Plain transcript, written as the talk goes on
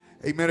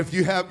Amen. If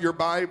you have your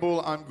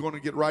Bible, I'm going to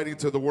get right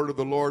into the word of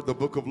the Lord, the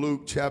book of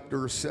Luke,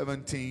 chapter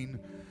 17.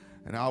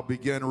 And I'll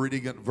begin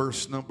reading at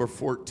verse number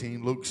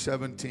 14, Luke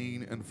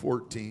 17 and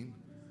 14.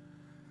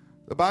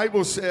 The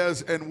Bible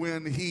says, and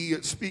when he,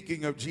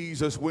 speaking of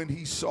Jesus, when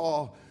he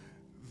saw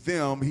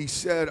them, he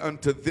said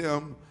unto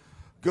them,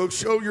 go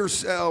show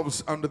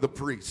yourselves unto the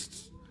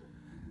priests.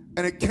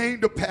 And it came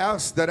to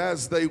pass that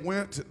as they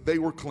went, they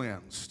were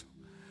cleansed.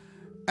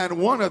 And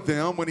one of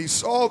them, when he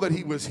saw that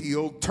he was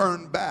healed,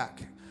 turned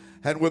back,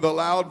 and with a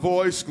loud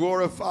voice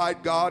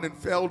glorified God, and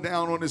fell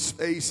down on his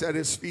face at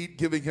his feet,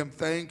 giving him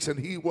thanks. And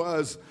he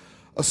was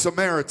a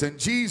Samaritan.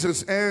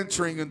 Jesus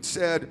answering and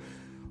said,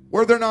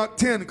 were there not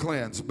 10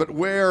 cleansed? But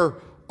where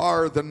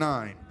are the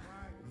 9?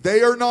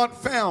 They are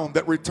not found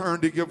that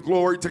return to give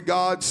glory to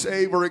God,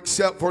 save or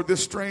except for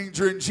this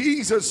stranger. And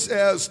Jesus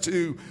says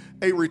to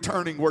a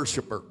returning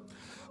worshiper,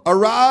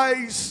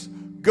 arise,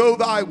 go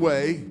thy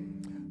way,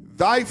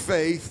 thy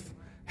faith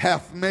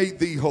hath made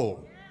thee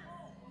whole.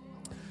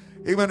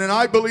 Amen. And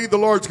I believe the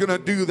Lord's going to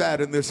do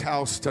that in this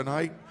house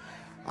tonight.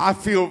 I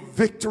feel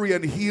victory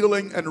and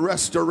healing and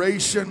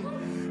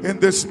restoration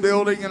in this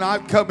building, and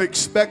I've come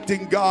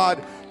expecting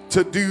God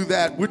to do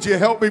that. Would you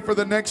help me for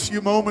the next few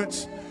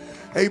moments?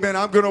 Amen.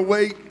 I'm going to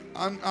wait.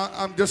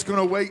 I'm just going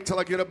to wait till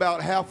I get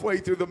about halfway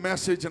through the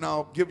message, and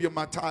I'll give you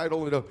my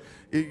title.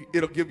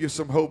 It'll give you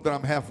some hope that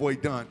I'm halfway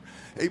done.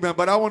 Amen.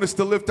 But I want us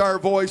to lift our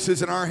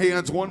voices and our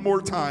hands one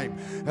more time,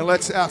 and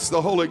let's ask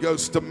the Holy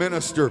Ghost to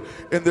minister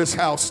in this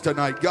house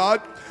tonight.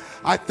 God,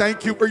 I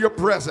thank you for your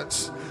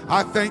presence.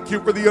 I thank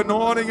you for the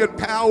anointing and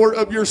power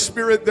of your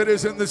Spirit that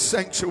is in this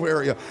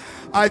sanctuary.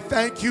 I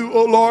thank you,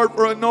 O Lord,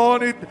 for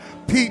anointed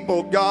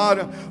people,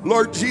 God.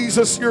 Lord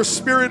Jesus, your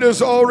Spirit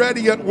is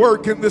already at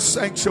work in this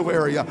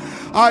sanctuary.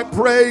 I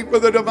pray for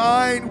the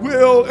divine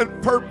will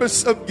and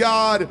purpose of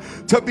God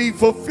to be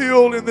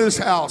fulfilled in this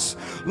house.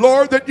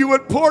 Lord, that you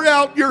would pour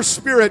out your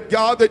Spirit,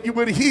 God, that you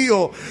would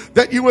heal,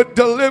 that you would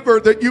deliver,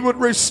 that you would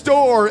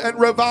restore and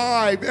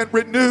revive and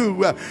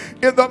renew.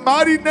 In the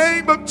mighty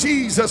name of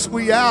Jesus,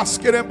 we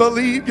ask it and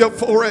believe you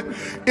for it.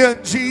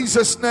 In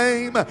Jesus'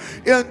 name,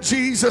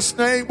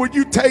 would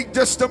you take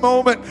just a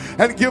moment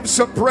and give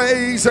some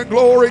praise and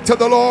glory to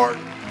the Lord?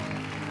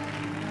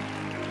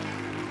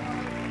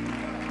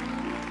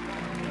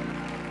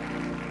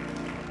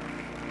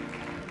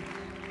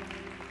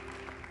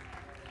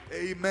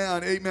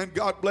 Amen. Amen.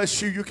 God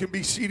bless you. You can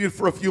be seated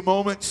for a few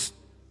moments.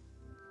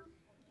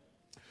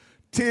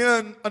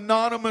 10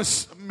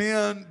 anonymous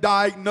men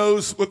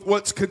diagnosed with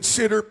what's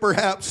considered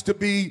perhaps to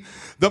be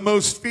the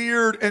most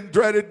feared and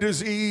dreaded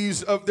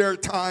disease of their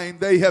time.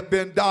 They have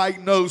been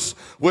diagnosed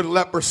with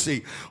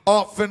leprosy,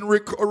 often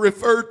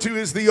referred to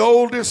as the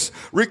oldest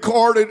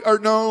recorded or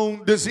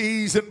known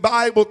disease in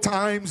Bible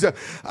times.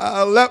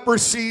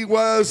 Leprosy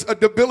was a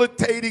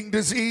debilitating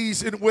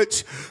disease in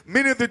which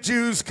many of the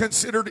Jews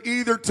considered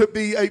either to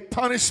be a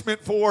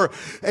punishment for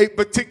a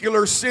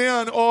particular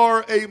sin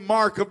or a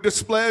mark of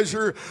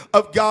displeasure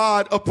of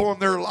God upon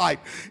their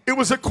life. It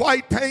was a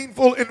quite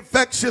painful,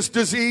 infectious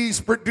disease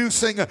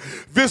producing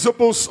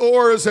visible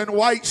sores and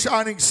white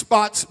shining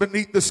spots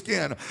beneath the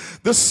skin.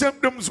 The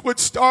symptoms would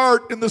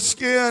start in the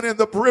skin and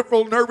the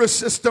peripheral nervous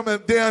system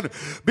and then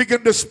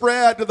begin to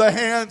spread to the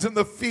hands and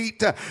the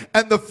feet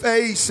and the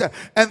face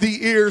and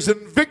the ears.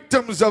 And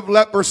victims of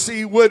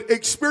leprosy would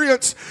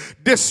experience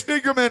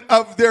disfigurement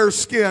of their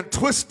skin,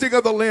 twisting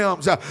of the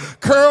limbs,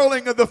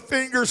 curling of the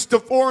fingers to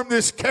form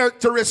this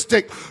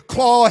characteristic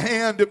claw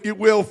hand, if you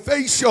will.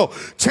 Facial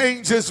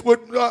changes would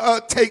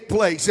take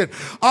place, and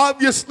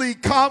obviously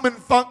common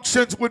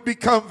functions would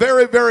become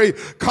very, very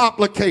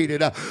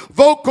complicated.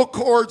 Vocal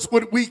cords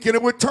would weaken.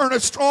 It would turn a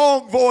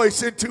strong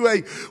voice into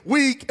a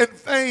weak and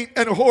faint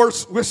and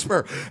hoarse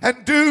whisper.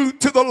 And due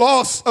to the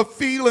loss of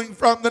feeling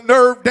from the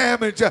nerve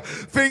damage,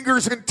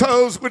 fingers and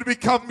toes would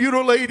become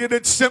mutilated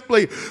and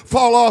simply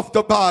fall off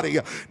the body.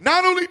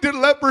 Not only did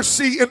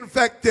leprosy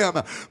infect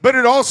them, but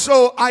it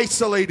also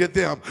isolated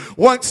them.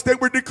 Once they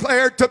were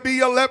declared to be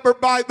a leper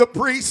by the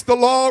priest, the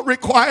law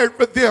required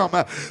for them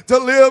to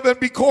live and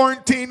be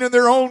quarantined in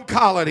their own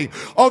colony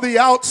on the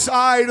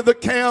outside of the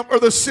camp or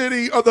the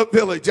city or the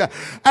village.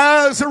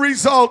 As a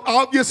result,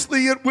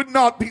 obviously it would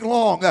not be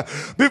long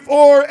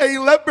before a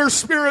leper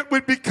spirit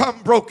would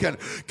become broken,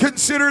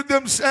 considered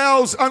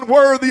themselves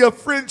unworthy of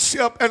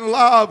friendship and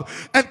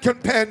love and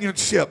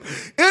companionship.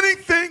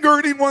 Anything or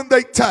anyone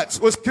they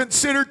touched was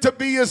considered to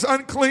be as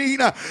unclean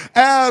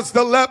as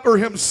the leper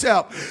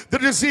himself. The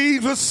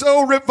disease was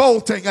so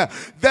revolting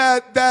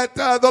that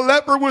the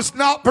leper was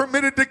not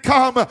permitted to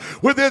come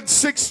within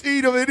 6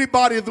 feet of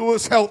anybody that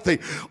was healthy.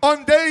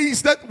 On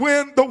days that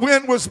when the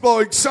wind was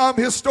blowing, some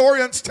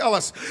historians tell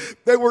us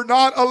they were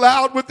not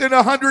allowed within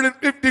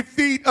 150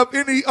 feet of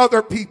any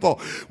other people.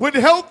 When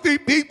healthy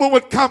people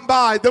would come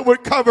by, they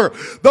would cover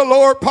the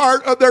lower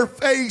part of their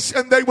face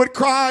and they would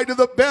cry to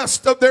the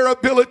best of their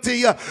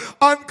ability,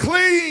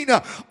 unclean,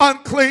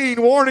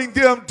 unclean, warning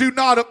them, do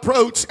not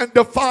approach and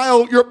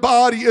defile your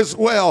body as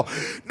well.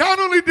 Not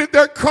only did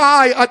their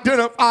cry eye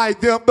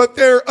identified them, but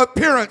their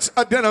appearance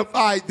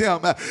identified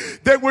them.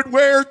 They would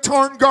wear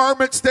torn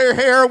garments. Their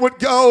hair would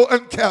go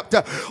unkept.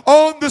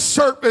 On the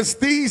surface,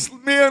 these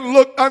men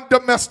looked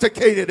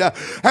undomesticated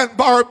and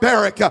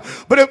barbaric.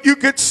 But if you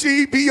could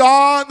see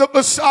beyond the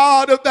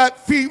facade of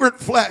that fevered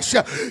flesh,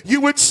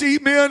 you would see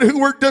men who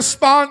were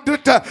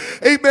despondent,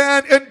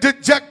 amen, and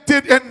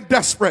dejected and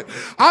desperate.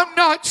 I'm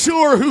not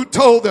sure who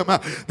told them.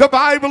 The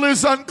Bible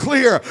is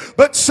unclear,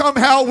 but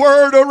somehow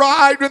word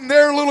arrived in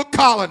their little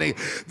colony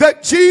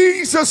that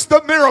Jesus,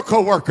 the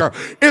miracle worker,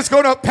 is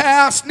going to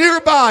pass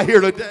nearby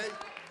here today.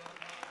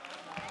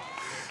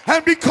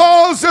 And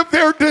because of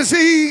their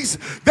disease,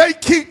 they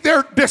keep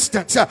their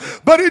distance.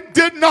 But it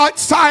did not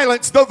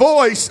silence the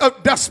voice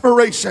of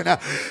desperation.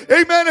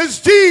 Amen.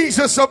 As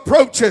Jesus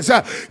approaches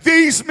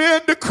these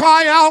men to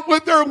cry out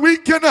with their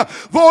weakened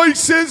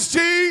voices,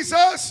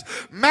 Jesus,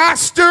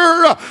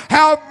 Master,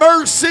 have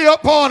mercy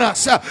upon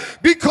us.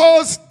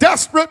 Because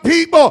desperate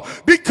people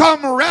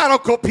become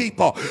radical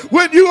people.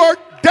 When you are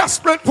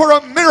desperate for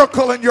a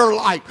miracle in your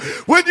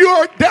life, when you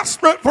are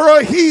desperate for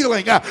a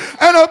healing and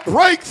a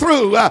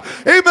breakthrough,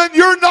 amen,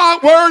 you're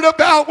not worried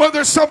about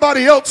whether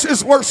somebody else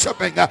is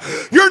worshiping.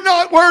 You're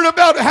not worried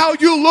about how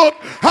you look,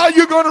 how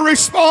you're going to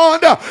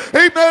respond,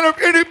 amen,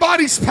 if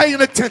anybody's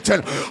paying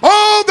attention.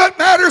 All that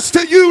matters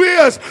to you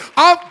is,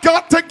 I've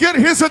got to get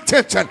his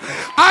attention.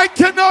 I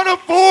cannot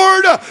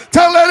afford to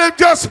let him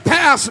just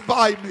pass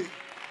by me.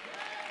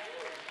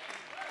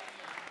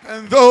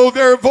 And though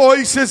their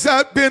voices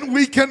have been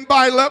weakened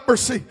by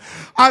leprosy,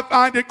 I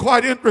find it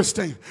quite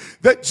interesting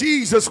that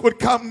Jesus would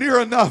come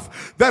near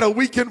enough that a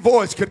weakened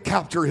voice could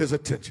capture his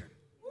attention.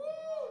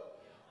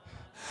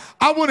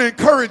 I want to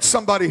encourage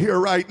somebody here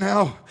right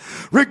now,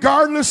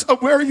 regardless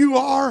of where you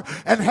are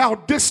and how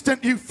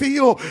distant you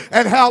feel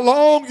and how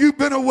long you've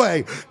been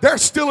away,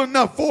 there's still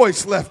enough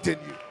voice left in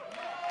you.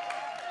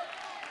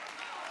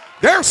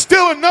 There's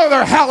still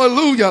another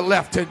hallelujah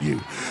left in you.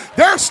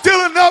 There's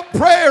still enough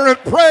prayer and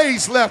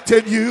praise left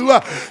in you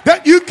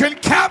that you can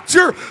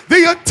capture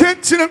the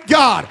attention of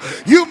God.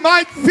 You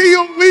might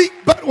feel weak,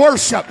 but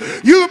worship.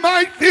 You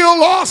might feel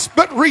lost,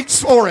 but reach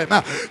for him.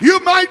 You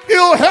might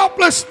feel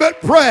helpless, but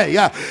pray.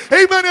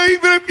 Even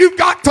if you've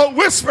got to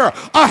whisper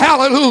a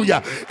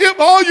hallelujah. If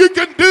all you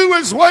can do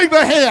is wave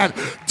a hand,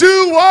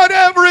 do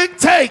whatever it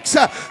takes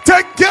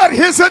to get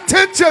his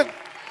attention.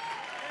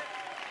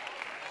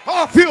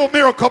 I feel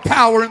miracle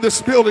power in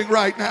this building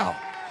right now.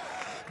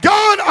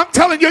 God, I'm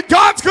telling you,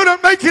 God's going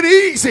to make it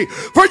easy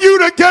for you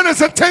to get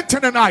his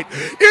attention tonight.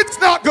 It's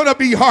not going to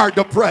be hard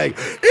to pray.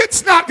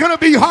 It's not going to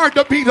be hard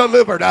to be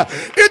delivered.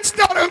 It's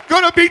not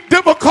going to be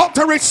difficult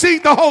to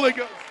receive the Holy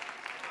Ghost.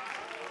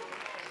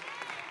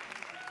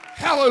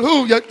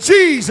 Hallelujah.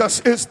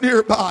 Jesus is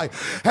nearby.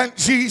 And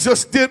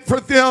Jesus did for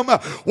them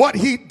what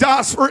he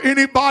does for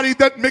anybody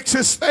that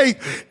mixes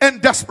faith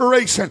and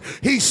desperation.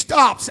 He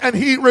stops and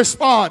he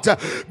responds.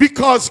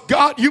 Because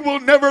God, you will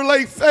never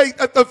lay faith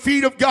at the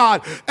feet of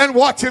God and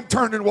watch him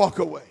turn and walk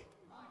away.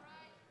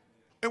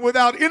 And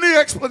without any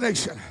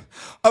explanation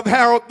of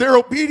how their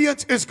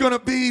obedience is going to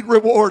be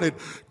rewarded,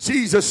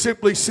 Jesus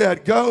simply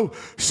said, go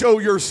show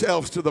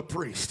yourselves to the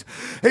priest.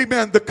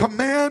 Amen. The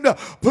command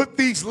put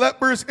these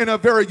lepers in a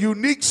very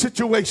unique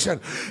situation.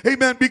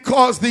 Amen.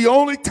 Because the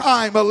only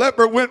time a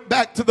leper went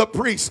back to the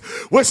priest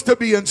was to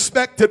be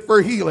inspected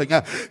for healing.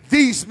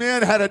 These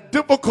men had a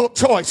difficult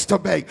choice to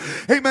make.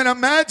 Amen.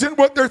 Imagine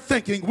what they're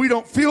thinking. We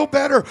don't feel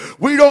better.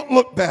 We don't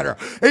look better.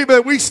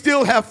 Amen. We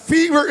still have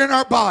fever in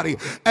our body.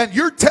 And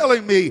you're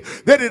telling me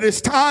that it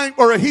is time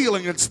for a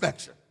healing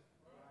inspection.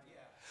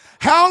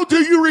 How do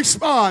you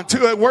respond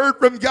to a word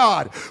from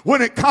God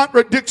when it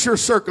contradicts your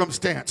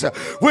circumstance?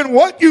 When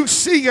what you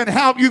see and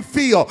how you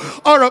feel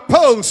are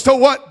opposed to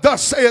what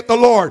thus saith the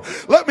Lord?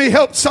 Let me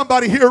help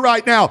somebody here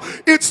right now.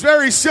 It's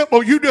very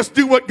simple. You just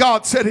do what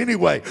God said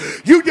anyway.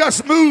 You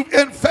just move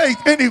in faith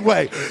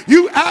anyway.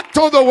 You act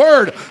on the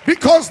word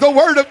because the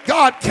word of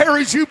God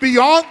carries you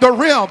beyond the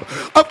realm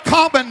of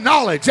common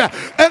knowledge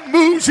and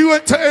moves you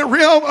into a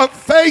realm of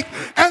faith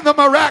and the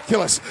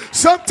miraculous.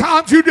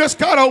 Sometimes you just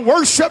got to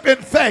worship in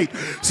faith.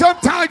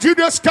 Sometimes you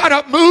just got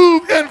to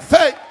move in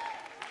faith.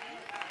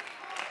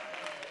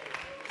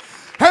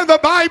 And the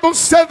Bible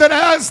said that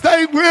as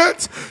they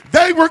went,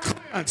 they were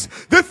cleansed.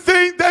 The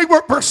thing they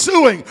were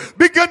pursuing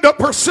began to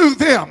pursue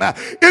them.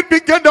 It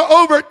began to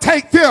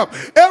overtake them.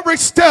 Every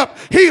step,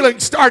 healing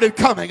started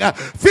coming.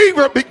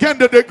 Fever began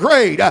to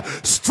degrade.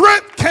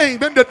 Strength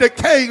came into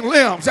decaying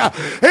limbs.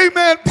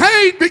 Amen.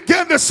 Pain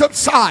began to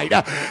subside.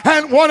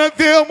 And one of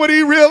them, when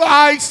he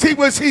realized he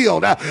was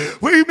healed,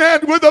 amen,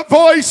 with a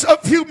voice a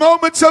few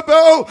moments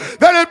ago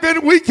that had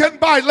been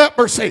weakened by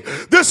leprosy.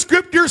 The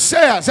scripture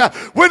says,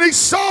 when he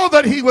saw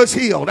that he was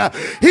healed,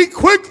 he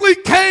quickly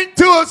came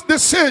to a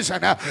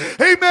decision.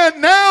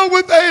 Amen. Now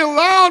with a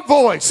loud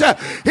voice,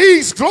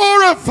 he's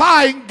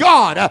glorifying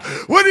God.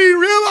 When he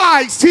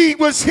realized he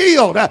was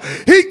healed,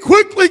 he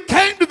quickly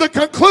came to the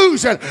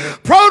conclusion,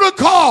 protocol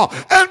protocol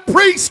and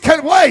priests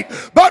can wait,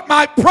 but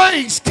my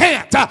praise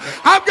can't.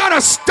 I've got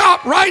to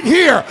stop right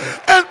here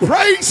and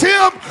praise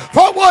him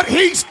for what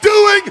he's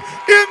doing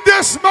in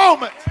this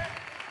moment.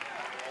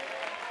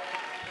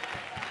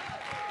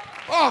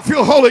 Oh, I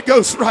feel Holy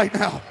Ghost right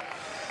now.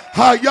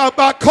 Somebody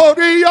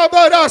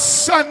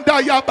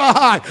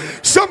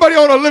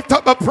ought to lift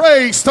up a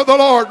praise to the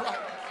Lord.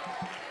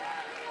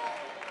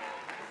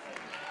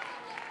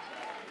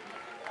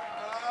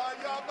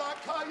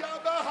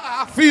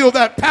 I feel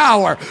that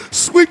power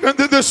sweeping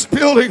through this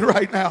building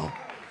right now.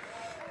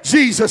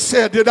 Jesus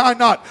said, did I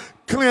not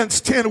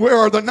cleanse 10? Where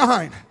are the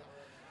 9?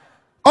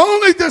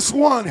 Only this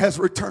one has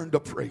returned to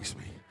praise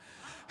me.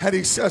 And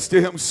he says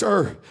to him,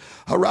 sir,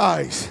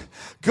 arise,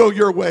 go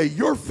your way.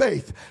 Your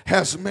faith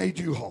has made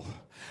you whole.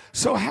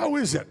 So how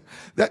is it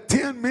that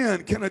 10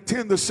 men can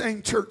attend the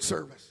same church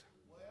service?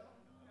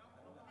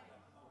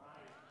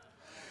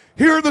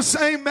 Hear the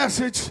same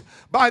message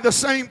by the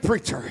same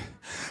preacher,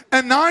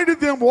 and 9 of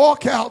them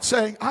walk out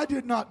saying, I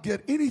did not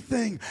get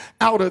anything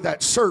out of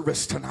that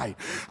service tonight.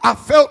 I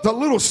felt a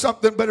little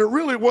something, but it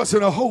really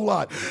wasn't a whole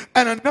lot.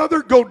 And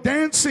another go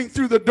dancing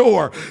through the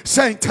door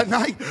saying,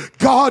 tonight,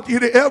 God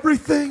did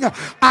everything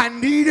I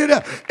needed,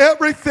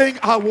 everything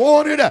I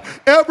wanted,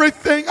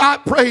 everything I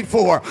prayed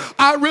for.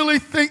 I really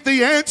think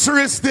the answer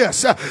is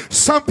this.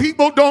 Some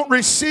people don't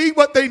receive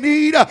what they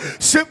need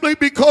simply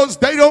because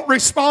they don't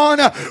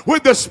respond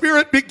when the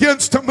Spirit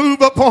begins to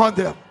move upon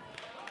them.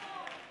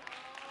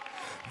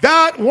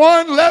 That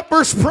one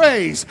leper's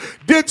praise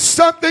did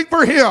something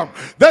for him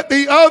that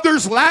the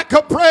other's lack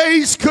of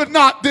praise could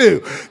not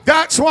do.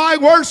 That's why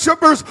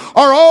worshipers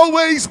are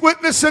always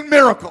witnessing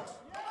miracles.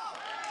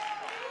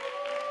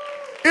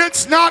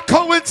 It's not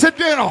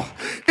coincidental.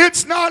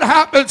 It's not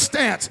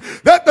happenstance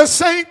that the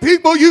same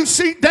people you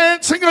see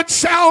dancing and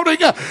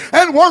shouting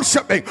and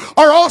worshiping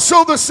are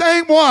also the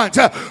same ones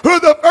who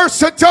are the first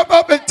to jump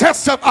up and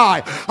testify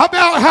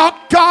about how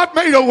God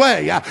made a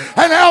way and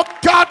how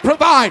God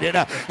provided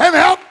and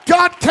how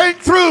God came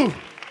through.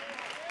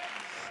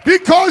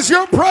 Because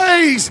your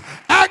praise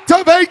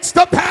activates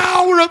the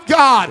power of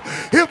God.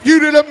 If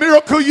you did a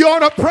miracle, you ought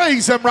to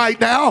praise him right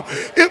now.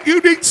 If you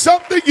need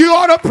something, you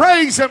ought to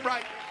praise him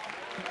right now.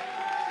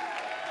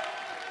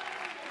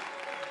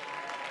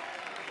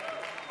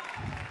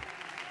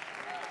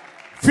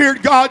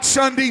 Feared God,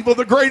 shunned evil,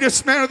 the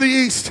greatest man of the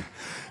East.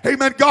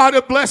 Amen. God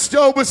had blessed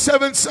Job with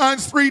 7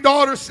 sons, 3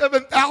 daughters,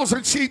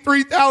 7,000 sheep,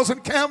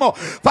 3,000 camel,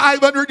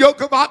 500 yoke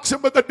of oxen,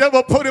 but the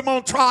devil put him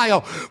on trial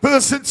for the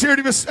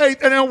sincerity of his faith.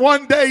 And then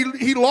one day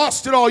he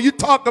lost it all. You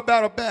talk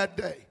about a bad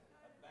day.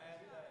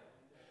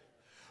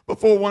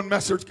 Before one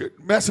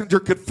messenger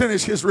could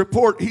finish his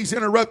report, he's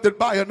interrupted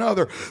by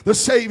another. The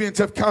Sabians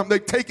have come.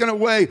 They've taken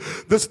away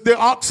the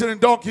oxen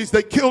and donkeys.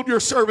 They killed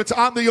your servants.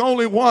 I'm the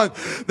only one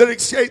that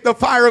escaped. The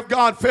fire of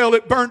God fell.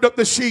 It burned up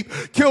the sheep,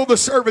 killed the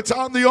servants.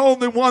 I'm the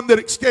only one that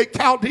escaped.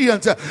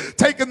 Chaldeans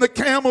taken the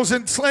camels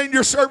and slain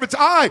your servants.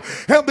 I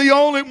am the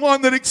only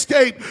one that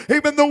escaped.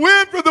 Even the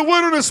wind from the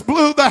wilderness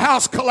blew. The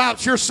house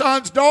collapsed. Your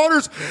sons,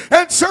 daughters,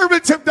 and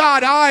servants have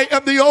died. I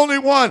am the only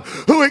one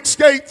who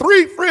escaped.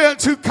 3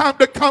 friends who come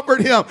to comfort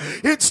him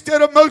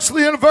instead of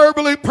mostly and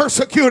verbally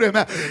persecute him.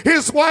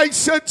 His wife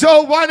said,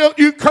 Joe, why don't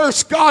you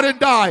curse God and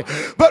die?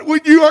 But when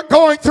you are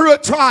going through a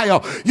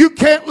trial, you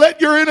can't let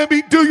your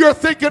enemy do your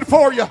thinking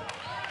for you.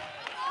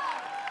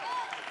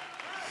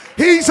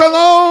 He's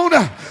alone,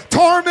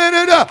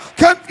 tormented,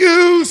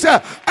 confused,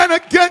 and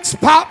against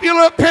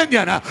popular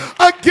opinion,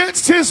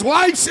 against his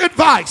wife's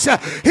advice.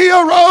 He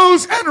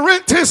arose and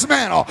rent his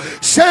mantle,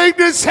 shaved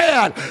his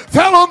head,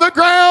 fell on the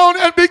ground,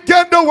 and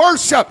began to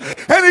worship.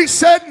 And he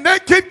said,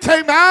 naked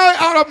came I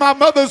out of my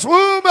mother's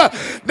womb,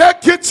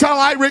 naked shall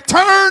I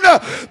return.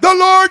 The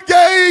Lord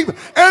gave,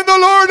 and the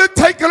Lord had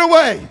taken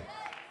away.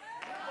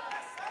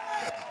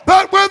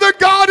 But whether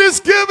God is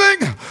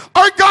giving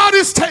or God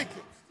is taking,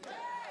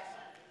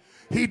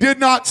 he did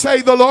not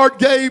say the Lord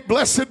gave,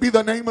 blessed be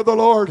the name of the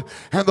Lord,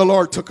 and the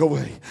Lord took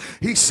away.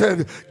 He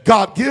said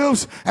God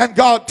gives and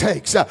God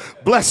takes.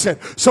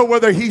 Blessed. So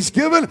whether he's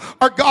given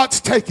or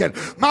God's taken,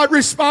 my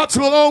response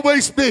will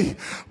always be,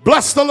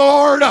 bless the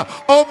Lord,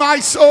 oh my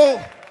soul.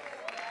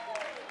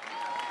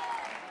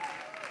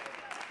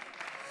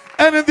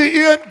 And in the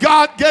end,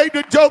 God gave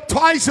to Job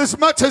twice as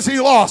much as he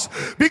lost,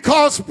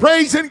 because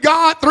praising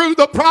God through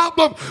the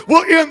problem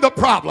will end the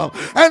problem,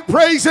 and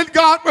praising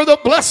God for the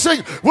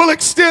blessing will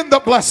extend the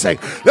blessing.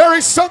 There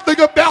is something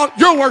about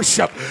your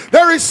worship.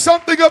 There is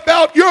something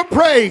about your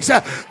praise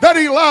that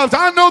he loves.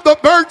 I know the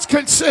birds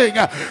can sing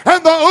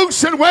and the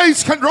ocean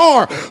waves can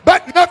roar,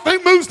 but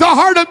nothing moves the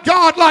heart of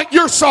God like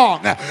your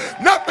song.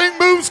 Nothing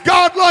moves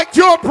God like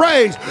your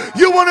praise.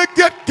 You want to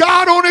get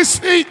God on his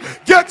feet,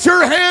 get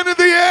your hand in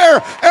the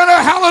air and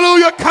a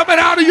hallelujah coming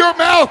out of your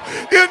mouth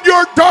in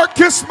your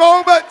darkest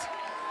moment.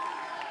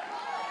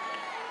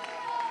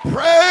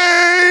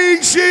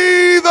 Praise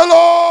ye the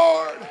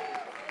Lord.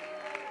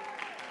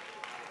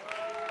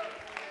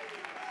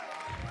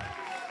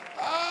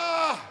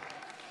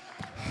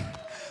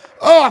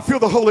 I feel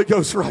the Holy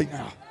Ghost right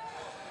now.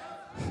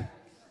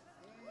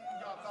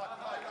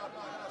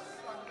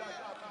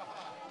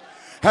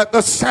 At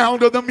the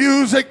sound of the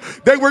music,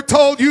 they were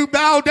told, you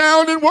bow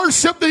down and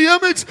worship the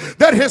image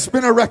that has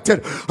been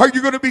erected. Are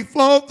you going to be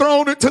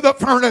thrown into the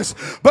furnace?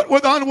 But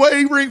with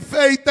unwavering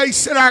faith, they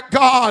said, our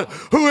God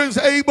who is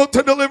able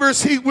to deliver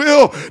us, he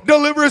will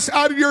deliver us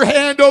out of your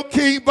hand, O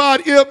King.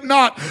 But if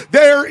not,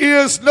 there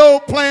is no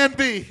plan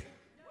B.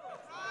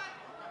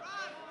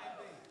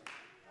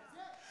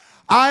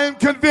 I am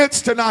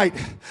convinced tonight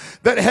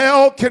that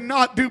hell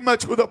cannot do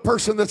much with a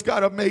person that's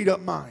got a made up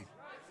mind.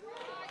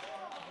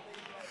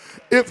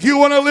 If you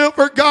want to live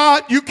for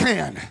God, you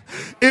can.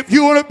 If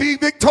you want to be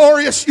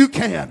victorious, you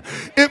can.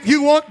 If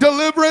you want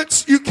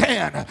deliverance, you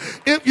can.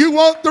 If you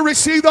want to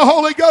receive the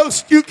Holy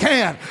Ghost, you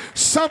can.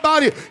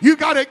 Somebody, you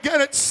got to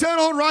get it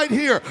settled right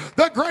here.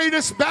 The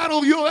greatest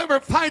battle you'll ever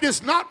fight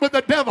is not with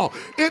the devil.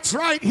 It's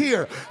right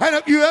here. And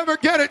if you ever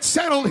get it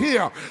settled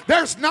here,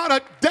 there's not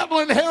a devil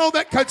in hell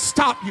that could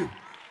stop you.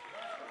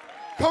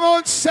 Come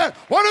on, Seth.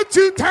 Why don't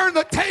you turn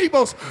the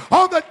tables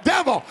on the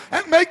devil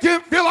and make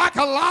him feel like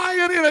a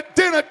lion in a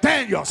den of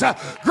Daniels?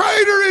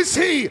 Greater is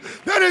he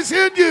that is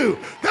in you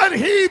than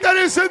he that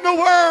is in the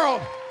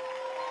world.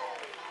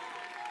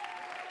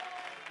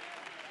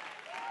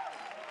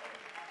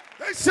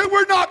 They said,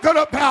 we're not going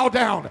to bow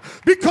down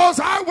because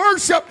our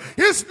worship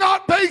is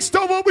not based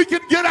on what we can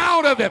get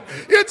out of it.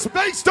 It's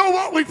based on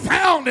what we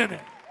found in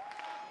it.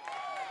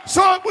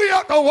 So if we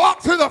have to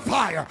walk through the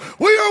fire,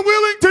 we are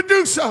willing to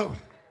do so.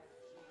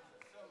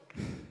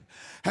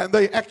 And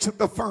they exit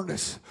the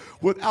furnace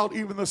without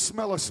even the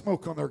smell of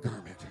smoke on their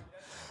garment.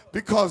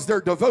 Because their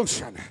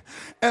devotion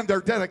and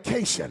their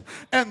dedication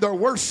and their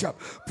worship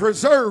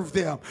preserved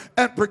them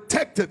and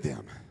protected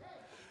them.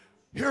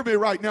 Hear me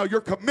right now. Your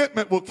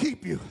commitment will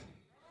keep you.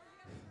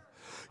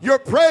 Your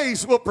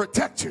praise will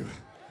protect you.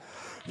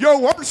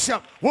 Your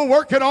worship will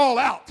work it all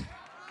out.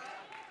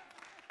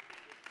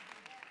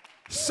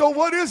 So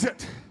what is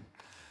it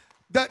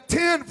that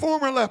 10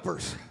 former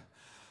lepers,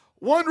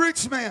 1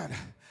 rich man,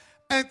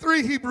 and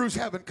 3 Hebrews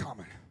have in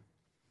common?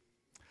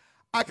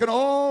 I can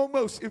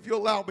almost, if you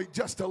allow me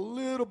just a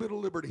little bit of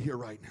liberty here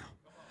right now,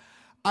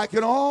 I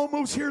can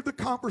almost hear the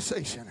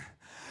conversation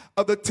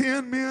of the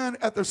 10 men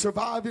at the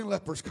Surviving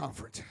Lepers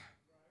Conference.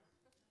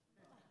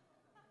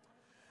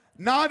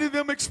 9 of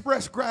them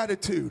expressed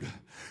gratitude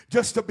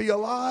just to be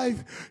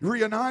alive,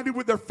 reunited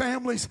with their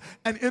families,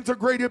 and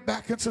integrated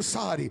back in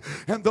society.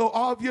 And though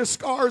obvious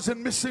scars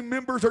and missing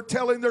members are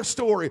telling their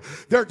story,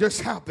 they're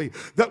just happy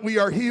that we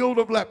are healed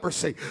of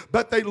leprosy.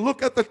 But they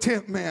look at the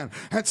 10th man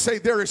and say,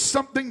 there is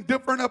something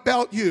different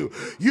about you.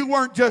 You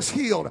weren't just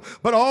healed,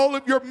 but all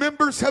of your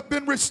members have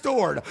been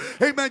restored.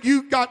 Amen.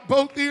 You got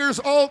both ears,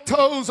 all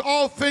toes,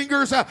 all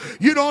fingers.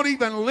 You don't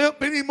even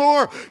limp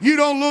anymore. You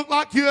don't look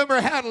like you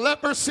ever had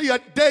leprosy a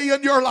day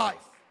in your life.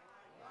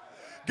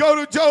 Go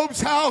to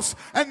Job's house,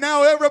 and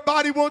now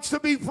everybody wants to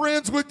be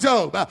friends with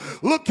Job.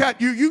 Look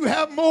at you. You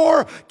have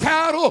more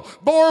cattle,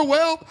 more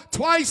wealth,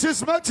 twice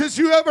as much as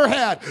you ever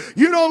had.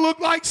 You don't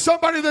look like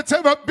somebody that's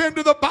ever been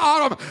to the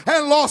bottom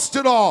and lost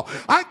it all.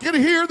 I can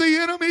hear the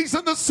enemies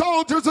and the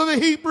soldiers of the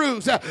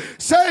Hebrews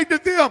say to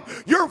them,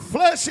 your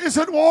flesh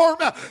isn't warm.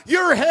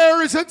 Your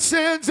hair isn't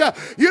singed.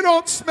 You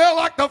don't smell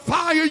like the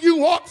fire you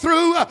walk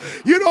through.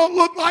 You don't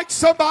look like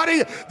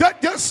somebody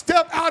that just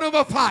stepped out of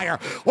a fire.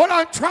 What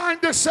I'm trying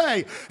to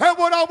say, and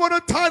what I want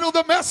to title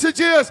the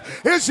message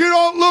is you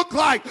don't look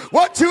like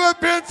what you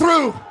have been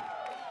through.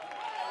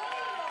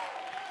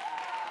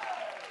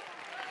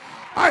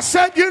 I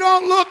said you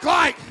don't look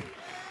like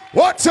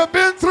what you've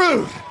been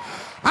through.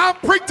 I'm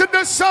preaching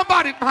to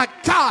somebody, my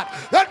God,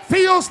 that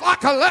feels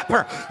like a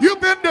leper. You've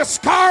been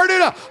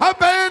discarded,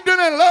 abandoned,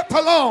 and left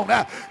alone.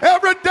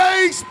 Every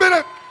day's been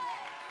a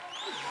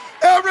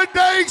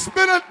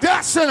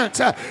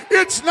dissonance.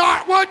 It's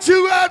not what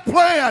you had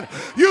planned.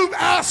 You've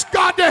asked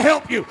God to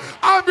help you.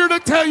 I'm here to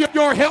tell you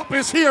your help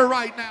is here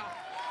right now.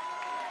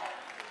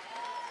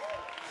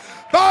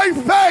 By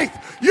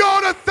faith, you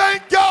ought to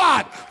thank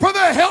God for the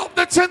help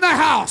that's in the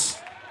house.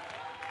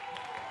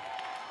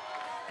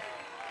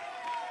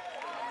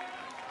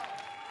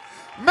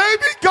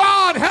 Maybe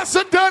God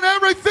hasn't done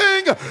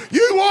everything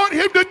you want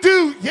him to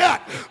do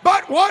yet,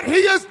 but what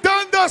he has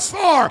done thus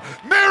far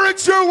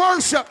merits your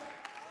worship.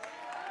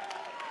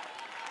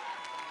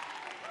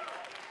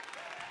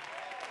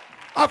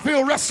 I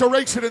feel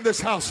restoration in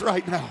this house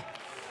right now.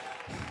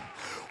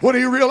 When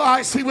he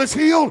realized he was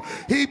healed,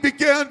 he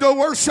began to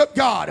worship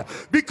God.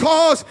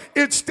 Because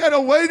instead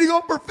of waiting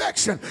on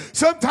perfection,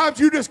 sometimes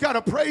you just got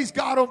to praise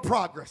God on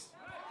progress.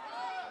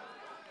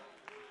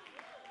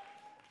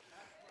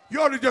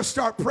 You ought to just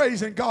start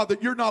praising God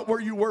that you're not where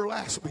you were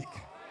last week.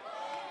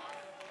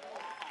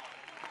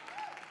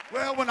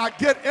 Well, when I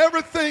get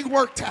everything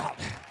worked out,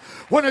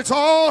 when it's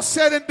all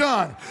said and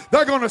done,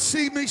 they're going to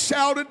see me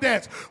shout and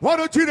dance. Why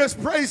don't you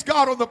just praise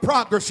God on the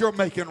progress you're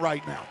making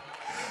right now?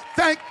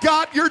 Thank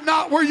God you're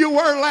not where you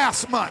were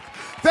last month.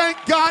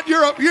 Thank God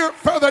you're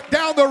further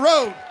down the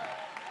road.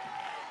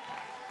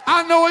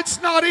 I know it's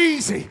not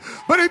easy,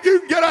 but if you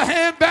can get a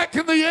hand back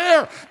in the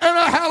air and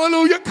a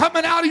hallelujah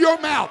coming out of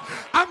your mouth,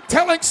 I'm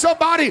telling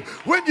somebody,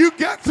 when you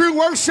get through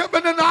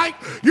worshiping tonight,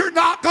 you're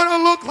not going to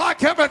look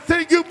like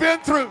everything you've been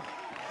through.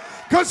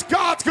 Because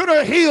God's going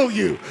to heal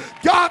you.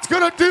 God's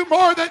going to do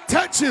more than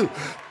touch you.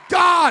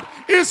 God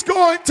is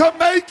going to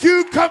make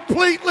you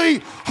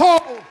completely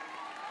whole.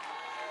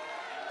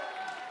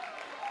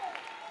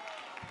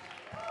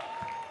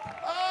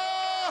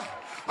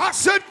 I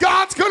said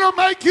God's going to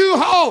make you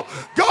whole.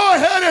 Go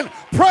ahead and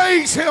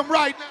praise him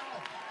right now.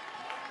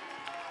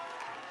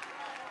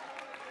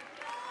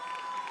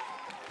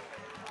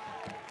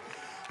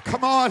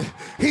 Come on,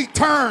 he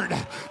turned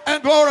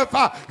and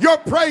glorified. Your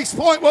praise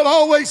point will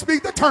always be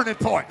the turning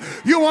point.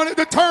 You want it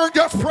to turn,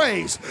 just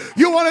praise.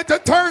 You want it to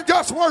turn,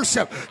 just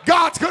worship.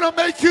 God's going to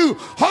make you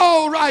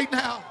whole right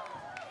now.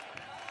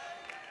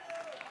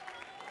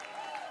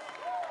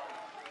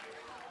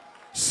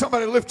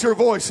 Somebody lift your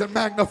voice and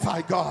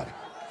magnify God.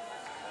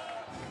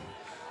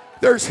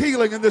 There's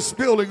healing in this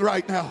building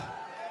right now.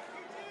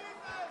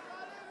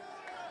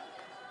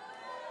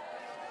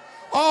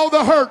 All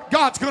the hurt,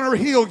 God's going to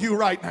heal you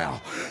right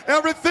now.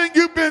 Everything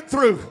you've been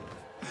through,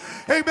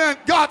 amen,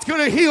 God's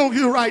going to heal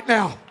you right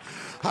now.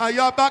 I'm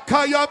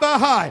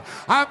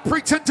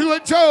preaching to a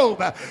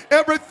Job.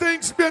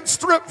 Everything's been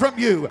stripped from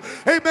you.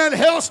 Amen.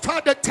 Hell's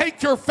tried to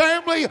take your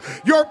family,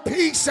 your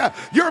peace,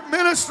 your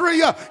ministry,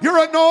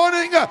 your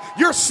anointing,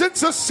 your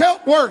sense of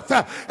self-worth,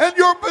 and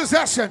your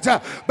possessions.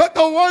 But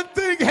the one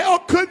thing hell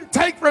couldn't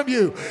take from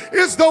you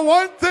is the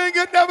one thing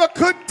it never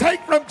could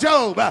take from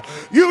Job.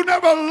 You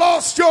never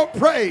lost your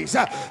praise.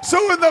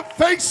 So in the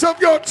face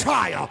of your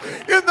trial,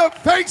 in the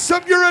face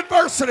of your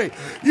adversity,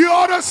 you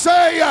ought to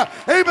say,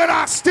 amen,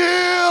 I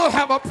still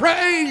have a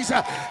praise,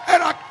 and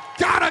I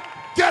gotta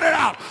get it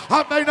out.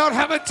 I may not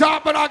have a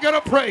job, but I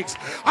gotta praise.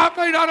 I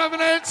may not have an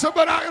answer,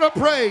 but I gotta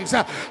praise.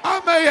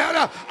 I'm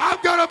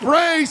gonna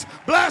praise.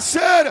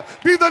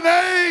 Blessed be the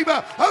name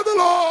of the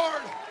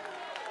Lord.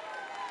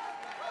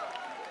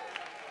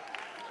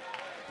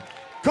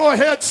 Go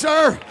ahead,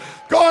 sir.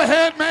 Go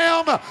ahead,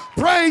 ma'am.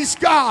 Praise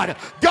God.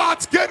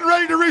 God's getting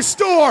ready to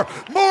restore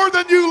more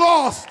than you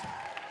lost.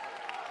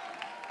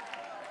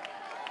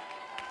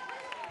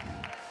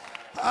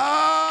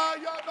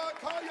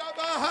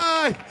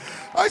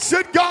 I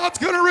said God's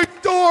going to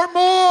restore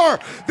more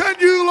than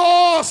you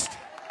lost.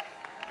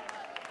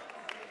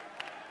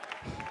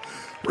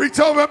 Reach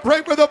over and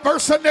pray for the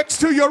person next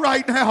to you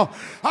right now.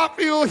 I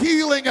feel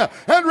healing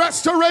and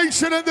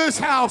restoration in this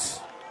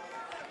house.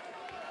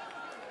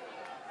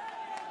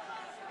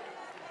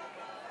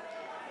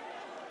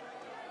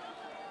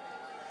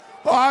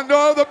 Oh, I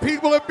know the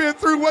people have been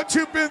through what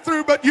you've been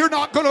through, but you're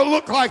not going to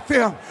look like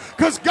them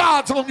because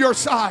God's on your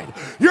side.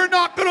 You're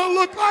not going to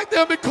look like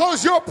them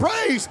because your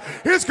praise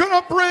is going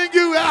to bring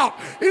you out.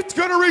 It's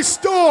going to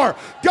restore.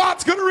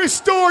 God's going to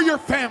restore your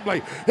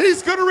family.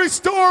 He's going to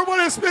restore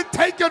what has been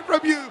taken from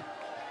you.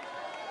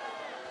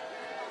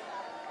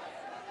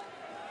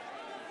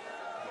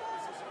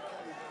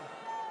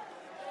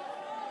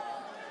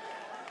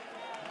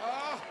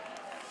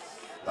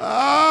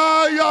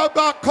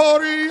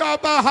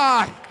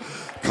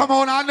 Come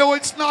on, I know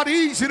it's not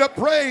easy to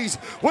praise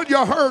when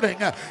you're hurting.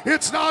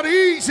 It's not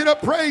easy to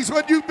praise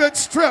when you've been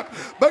stripped.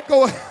 But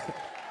go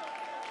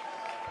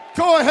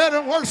ahead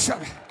and worship.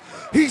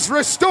 He's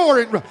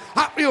restoring.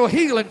 I feel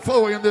healing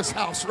flowing in this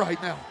house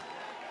right now.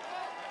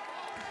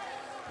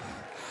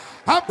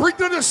 I'm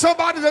preaching to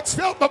somebody that's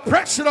felt the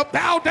pressure to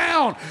bow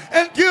down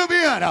and give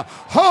in.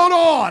 Hold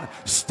on.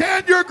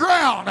 Stand your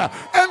ground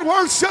and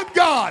worship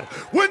God.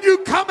 When you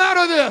come out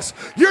of this,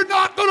 you're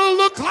not going to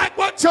look like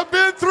what you've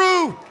been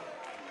through.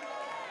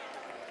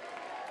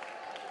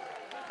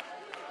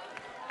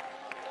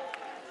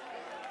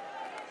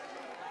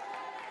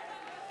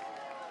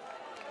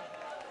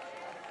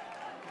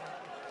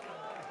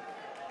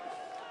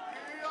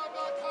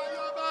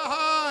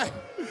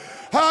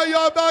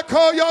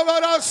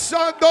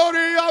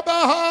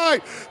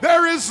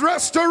 There is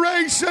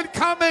restoration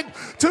coming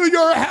to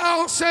your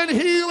house and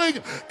healing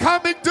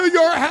coming to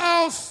your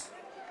house.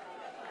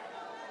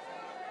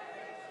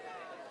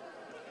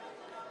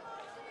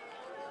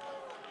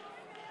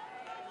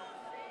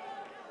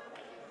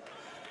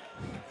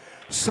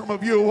 Some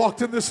of you have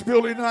walked in this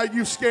building tonight,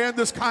 you've scanned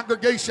this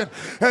congregation,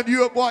 and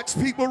you have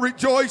watched people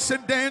rejoice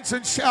and dance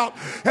and shout,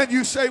 and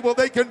you say, well,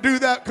 they can do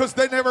that because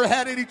they never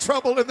had any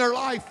trouble in their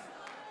life.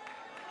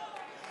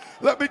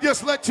 Let me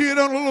just let you in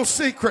on a little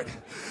secret.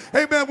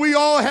 Amen. We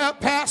all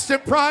have past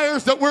and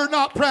priors that we're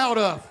not proud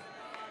of.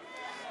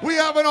 We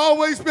haven't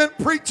always been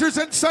preachers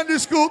and Sunday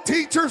school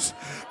teachers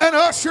and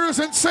ushers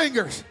and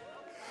singers.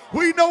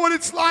 We know what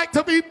it's like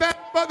to be bound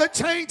by the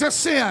chains of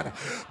sin.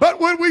 But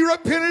when we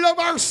repented of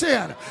our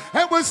sin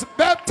and was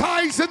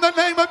baptized in the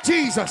name of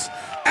Jesus,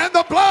 and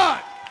the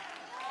blood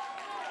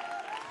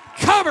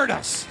covered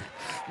us,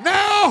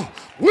 now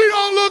we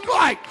don't look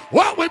like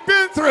what we've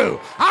been through.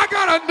 I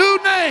got a new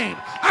name,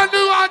 a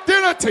new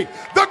identity.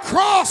 The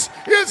cross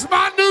is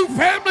my new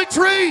family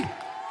tree.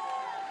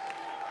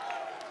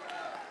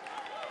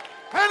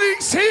 And And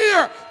He's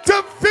here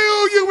to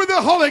fill you with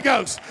the Holy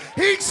Ghost.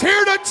 He's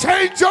here to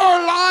change your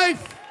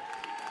life.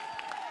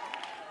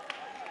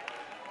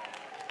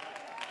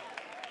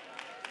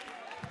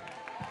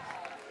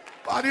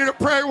 I need a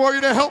prayer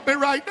warrior to help me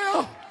right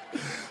now.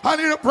 I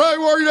need a prayer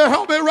warrior to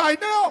help me right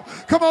now.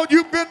 Come on,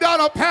 you've been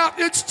down a path.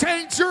 It's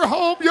changed your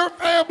home, your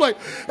family.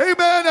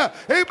 Amen.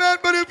 Amen.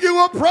 But if you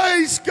will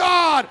praise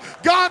God,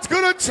 God's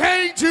going to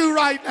change you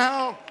right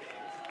now.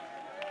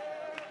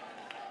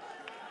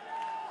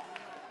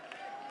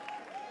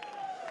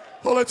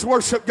 Well, let's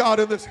worship God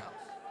in this house.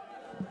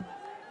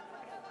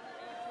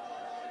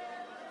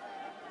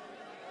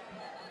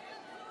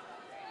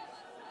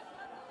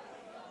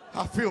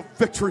 I feel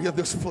victory in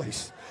this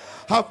place.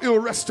 I feel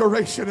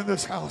restoration in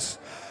this house.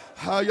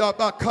 Get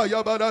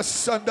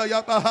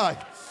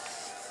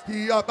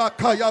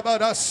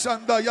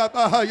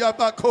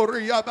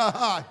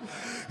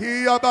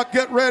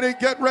ready,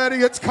 get ready.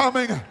 It's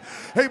coming.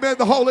 Amen.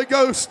 The Holy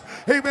Ghost.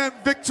 Amen.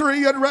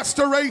 Victory and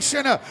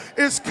restoration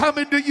is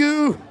coming to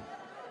you.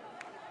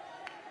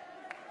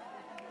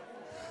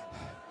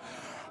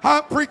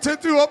 I'm preaching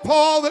through a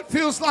Paul that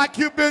feels like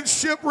you've been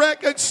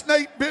shipwrecked and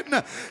snake bitten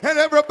and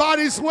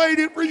everybody's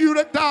waiting for you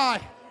to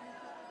die.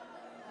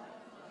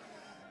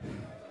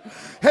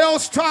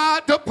 Hell's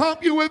tried to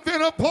pump you with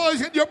venom,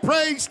 poison your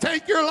praise,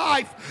 take your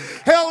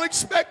life. Hell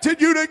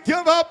expected you to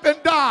give up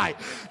and die.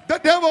 The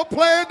devil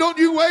planned on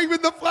you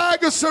waving the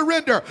flag of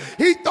surrender.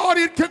 He thought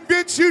he'd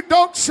convince you,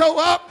 don't show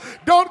up,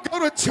 don't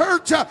go to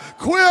church,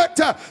 quit.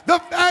 The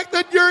fact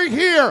that you're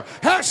here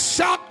has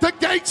shocked the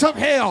gates of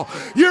hell.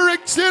 Your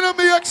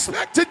enemy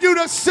expected you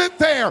to sit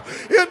there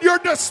in your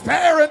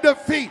despair and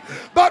defeat.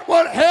 But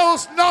what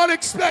hell's not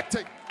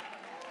expecting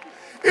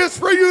is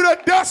for you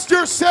to dust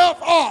yourself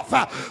off,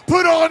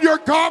 put on your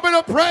garment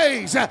of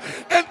praise, and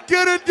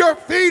get at your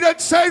feet and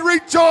say,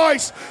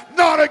 rejoice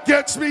not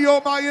against me,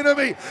 O my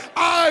enemy.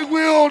 I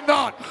will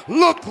not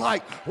look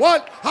like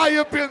what I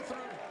have been through.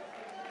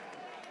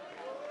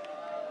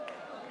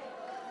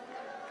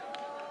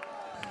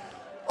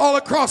 All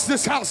across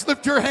this house,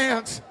 lift your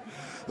hands,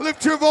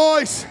 lift your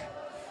voice.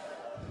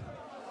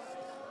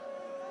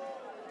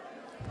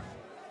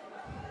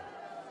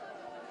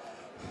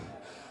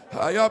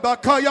 I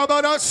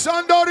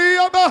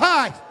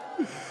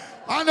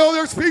know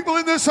there's people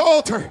in this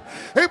altar.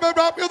 Amen.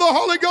 I feel the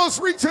Holy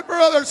Ghost reaching for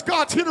others.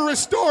 God's here to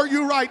restore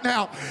you right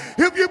now.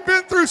 If you've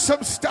been through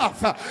some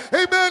stuff,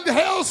 amen,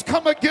 hell's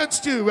come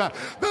against you.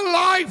 The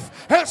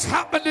life has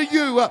happened to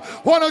you.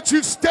 Why don't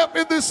you step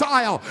in this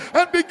aisle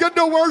and begin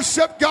to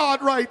worship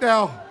God right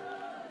now?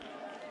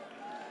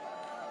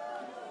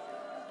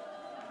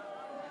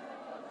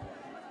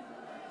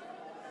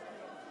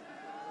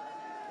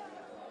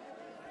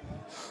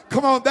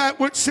 Come on, that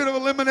which should have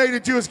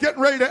eliminated you is getting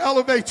ready to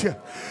elevate you.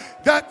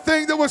 That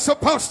thing that was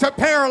supposed to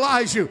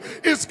paralyze you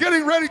is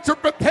getting ready to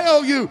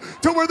propel you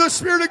to where the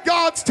Spirit of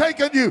God's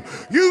taken you.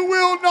 You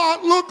will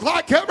not look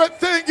like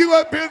everything you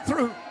have been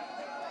through.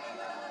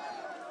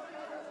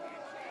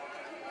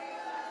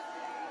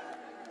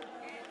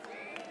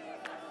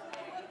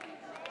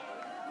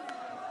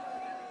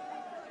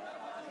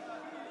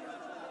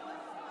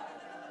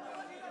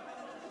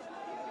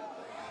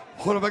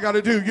 What have I got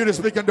to do? You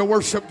just begin to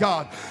worship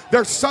God.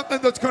 There's something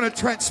that's going to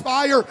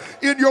transpire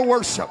in your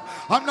worship.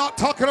 I'm not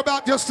talking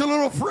about just a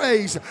little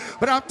phrase,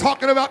 but I'm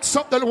talking about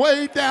something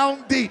way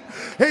down deep.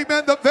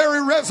 Amen. The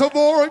very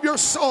reservoir of your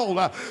soul.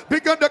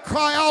 Begin to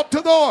cry out to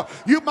the Lord.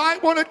 You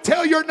might want to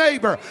tell your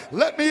neighbor,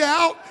 let me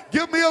out,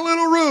 give me a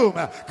little room,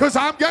 because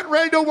I'm getting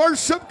ready to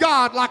worship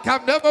God like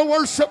I've never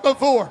worshiped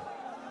before.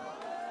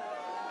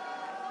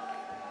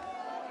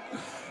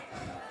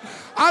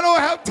 I don't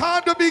have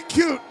time to be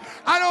cute.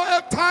 I don't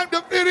have time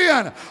to fit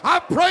in.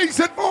 I'm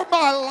praising for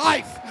my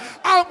life.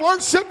 I'm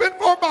worshiping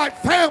for my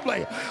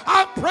family.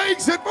 I'm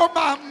praising for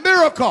my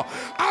miracle.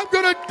 I'm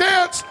going to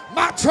dance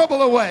my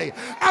trouble away.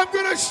 I'm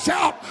going to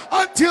shout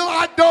until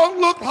I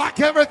don't look like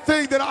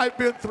everything that I've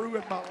been through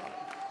in my life.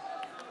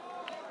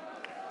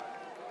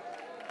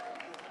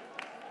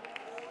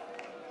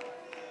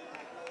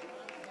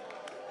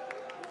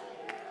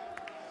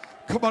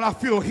 Come on, I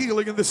feel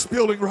healing in this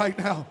building right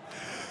now.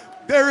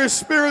 There is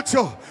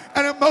spiritual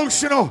and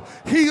emotional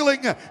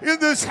healing in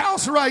this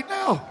house right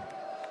now.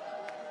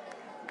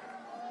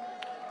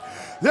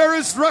 There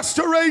is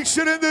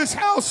restoration in this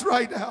house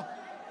right now.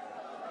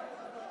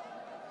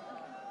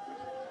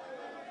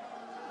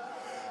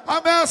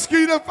 I'm asking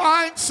you to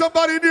find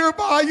somebody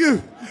nearby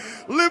you.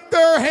 Lift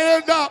their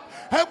hand up,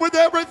 and with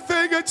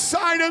everything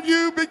inside of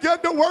you, begin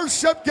to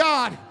worship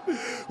God.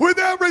 With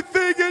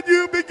everything in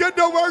you, begin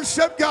to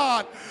worship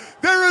God.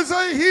 There is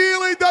a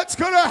healing that's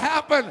going to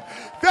happen.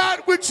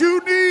 That which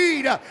you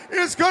need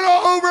is going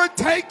to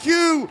overtake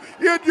you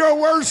in your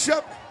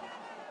worship.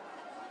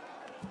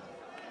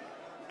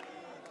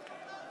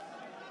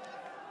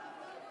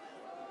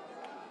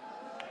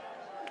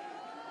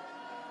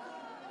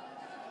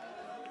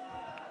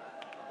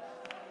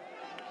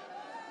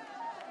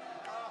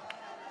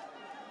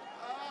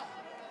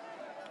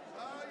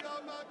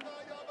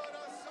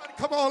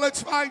 Come on,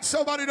 let's find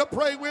somebody to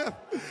pray with.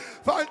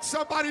 Find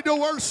somebody to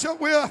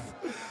worship with.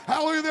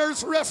 Hallelujah,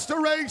 there's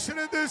restoration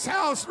in this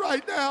house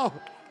right now.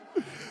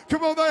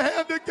 Come on, the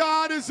hand of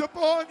God is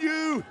upon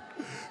you.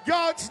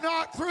 God's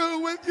not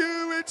through with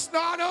you. It's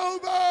not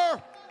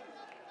over.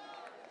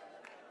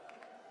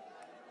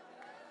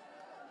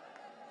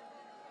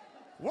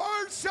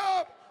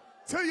 Worship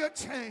till you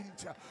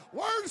change.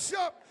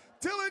 Worship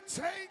till it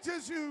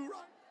changes you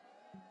right